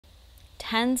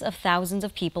tens of thousands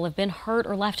of people have been hurt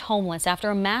or left homeless after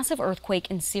a massive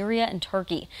earthquake in Syria and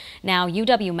Turkey. Now,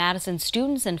 UW-Madison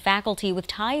students and faculty with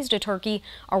ties to Turkey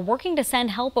are working to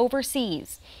send help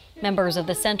overseas. Members of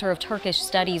the Center of Turkish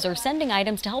Studies are sending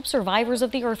items to help survivors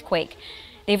of the earthquake.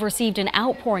 They've received an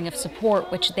outpouring of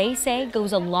support, which they say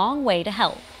goes a long way to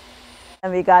help.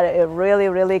 And we got a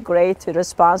really great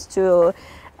response to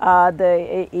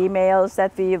the emails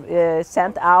that we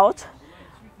sent out.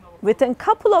 Within a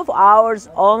couple of hours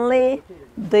only,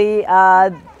 the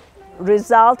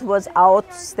result was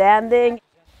outstanding.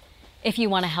 If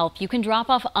you want to help, you can drop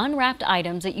off unwrapped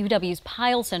items at UW's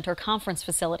Pyle Center conference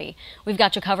facility. We've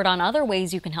got you covered on other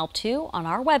ways you can help too on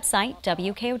our website,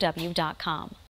 WKOW.com.